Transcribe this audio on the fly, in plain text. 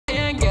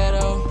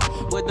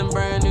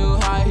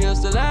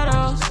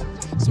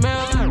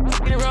Smell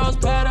like rose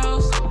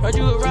petals. Heard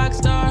you a rock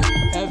star,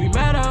 heavy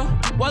metal.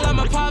 Well, I'm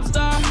a pop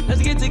star,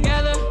 let's get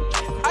together.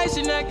 Ice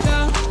your neck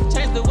up,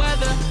 change the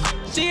weather.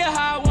 She a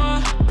hot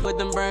one, put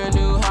them brand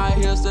new high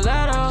heel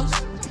stilettos.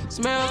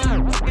 Smell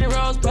like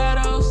rose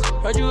petals.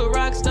 Heard you a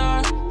rock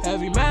star,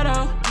 heavy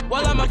metal.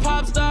 Well, I'm a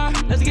pop star,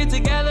 let's get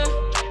together.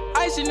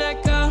 Ice your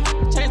neck up,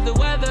 change the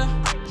weather.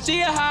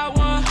 She a hot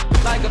one,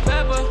 like a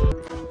pepper.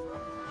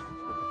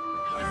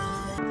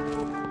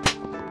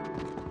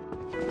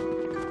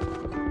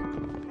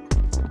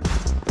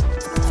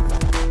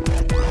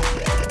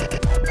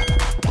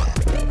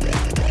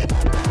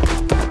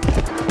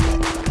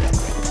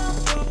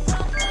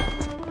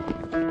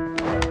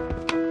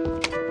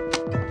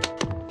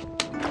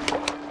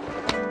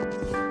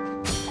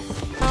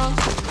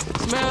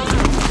 Smell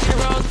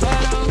rose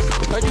petals.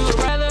 Heard you a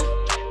rather.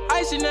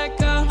 Ice your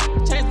neck up,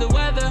 change the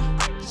weather.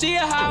 She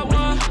a hot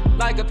one,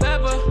 like a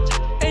pepper.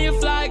 And you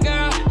fly,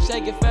 girl,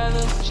 shake your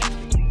feathers.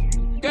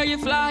 Girl, you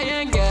fly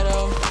and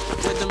ghetto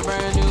with them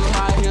brand new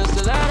high heel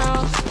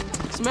stilettos.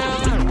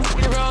 Smell